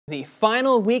The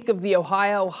final week of the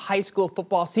Ohio high school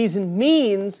football season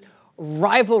means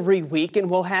rivalry week, and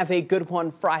we'll have a good one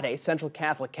Friday. Central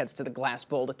Catholic heads to the Glass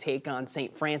Bowl to take on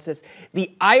St. Francis.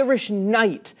 The Irish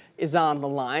Knight is on the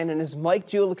line, and as Mike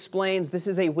Jewell explains, this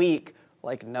is a week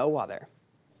like no other.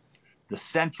 The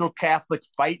Central Catholic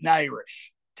Fighting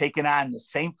Irish taking on the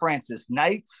St. Francis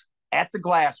Knights at the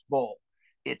Glass Bowl.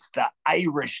 It's the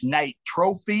Irish Knight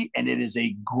Trophy, and it is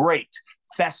a great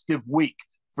festive week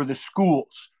for the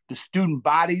schools, the student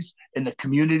bodies, and the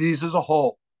communities as a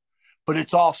whole. But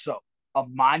it's also a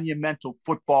monumental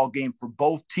football game for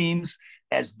both teams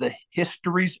as the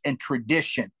histories and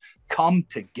tradition come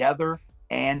together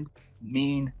and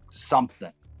mean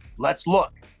something. Let's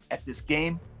look at this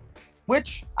game,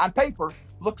 which on paper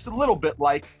looks a little bit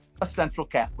like a Central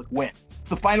Catholic win. It's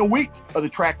the final week of the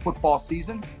track football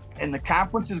season, and the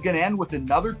conference is going to end with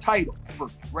another title for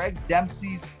Greg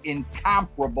Dempsey's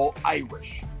incomparable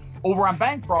Irish. Over on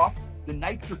Bancroft, the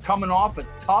Knights are coming off a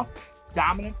tough,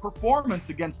 dominant performance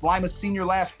against Lima Senior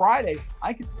last Friday. I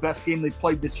think it's the best game they've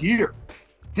played this year.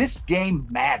 This game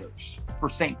matters for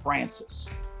St.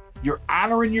 Francis. You're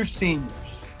honoring your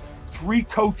seniors, 3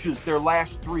 coaches their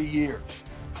last 3 years,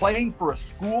 playing for a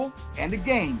school and a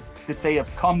game that they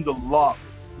have come to love.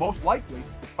 Most likely,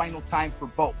 the final time for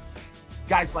both.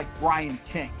 Guys like Brian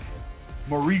King,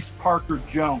 Maurice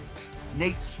Parker-Jones,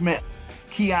 Nate Smith,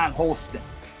 Keon Holston,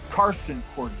 Carson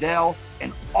Cordell,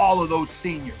 and all of those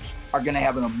seniors are going to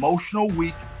have an emotional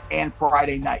week and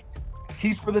Friday night.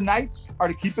 Keys for the Knights are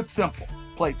to keep it simple,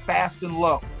 play fast and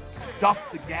low, stuff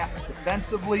the gaps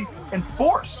defensively, and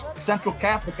force Central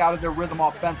Catholic out of their rhythm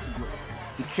offensively.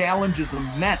 The challenge is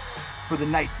immense for the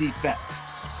Knight defense,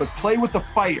 but play with a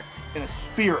fire and a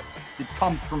spirit that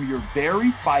comes from your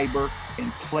very fiber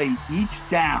and play each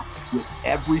down with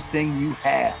everything you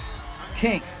have.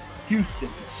 King, Houston,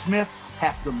 and Smith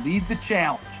have to lead the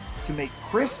challenge to make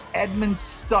Chris Edmonds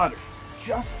stutter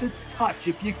just a touch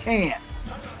if you can.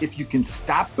 If you can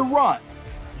stop the run,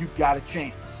 you've got a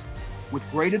chance. With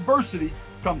great adversity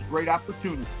comes great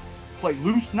opportunity. Play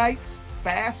loose Knights,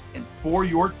 fast, and for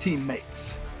your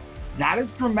teammates. Not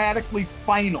as dramatically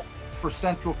final for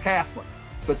Central Catholic,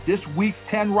 but this Week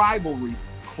 10 rivalry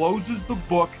closes the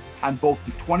book on both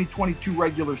the 2022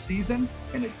 regular season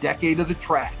and a decade of the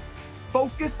track.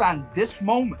 Focus on this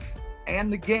moment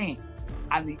and the game,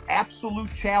 on the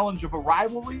absolute challenge of a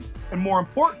rivalry, and more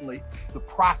importantly, the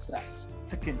process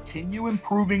to continue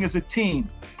improving as a team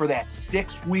for that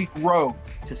 6-week road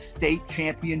to state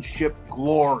championship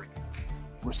glory.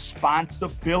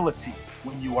 Responsibility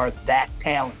when you are that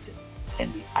talented,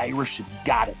 and the Irish have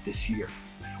got it this year.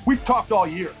 We've talked all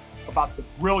year about the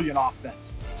brilliant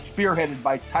offense spearheaded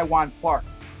by Tywan Clark,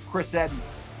 Chris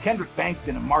Edmonds, Kendrick Bankston,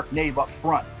 and Mark Nave up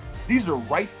front. These are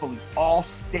rightfully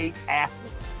all-state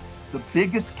athletes. The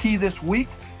biggest key this week,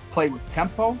 play with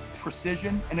tempo,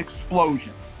 precision, and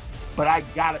explosion. But I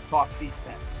gotta talk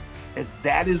defense, as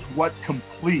that is what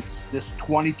completes this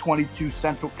 2022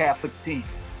 Central Catholic team.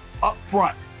 Up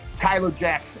front, Tyler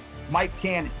Jackson, Mike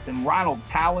Cannons, and Ronald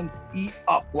Collins eat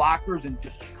up blockers and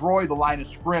destroy the line of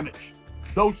scrimmage.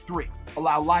 Those 3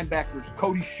 allow linebackers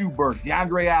Cody Schuberg,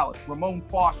 DeAndre Alice, Ramon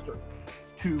Foster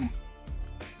to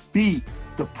be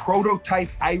the prototype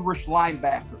Irish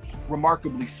linebackers,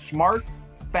 remarkably smart,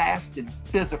 fast, and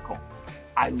physical.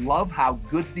 I love how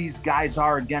good these guys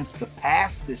are against the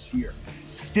pass this year.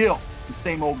 Still the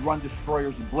same old run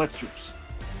destroyers and blitzers.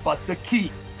 But the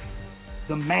key,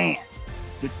 the man,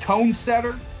 the tone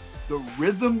setter, the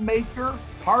rhythm maker,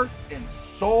 heart and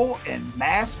soul, and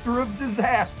master of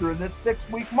disaster in this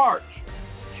 6-week march.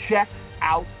 Check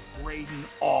out Braden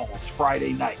Alls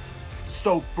Friday night.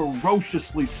 So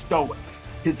ferociously stoic.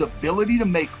 His ability to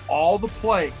make all the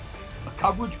plays, a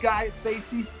coverage guy at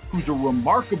safety who's a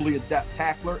remarkably adept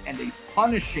tackler and a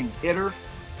punishing hitter.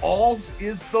 Alls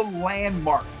is the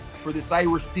landmark for this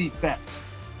Irish defense.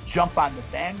 Jump on the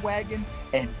bandwagon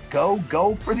and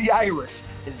go for the Irish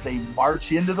as they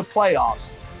march into the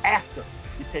playoffs after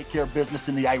you take care of business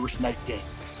in the Irish Knight game.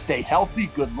 Stay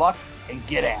healthy, good luck, and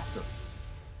get after it.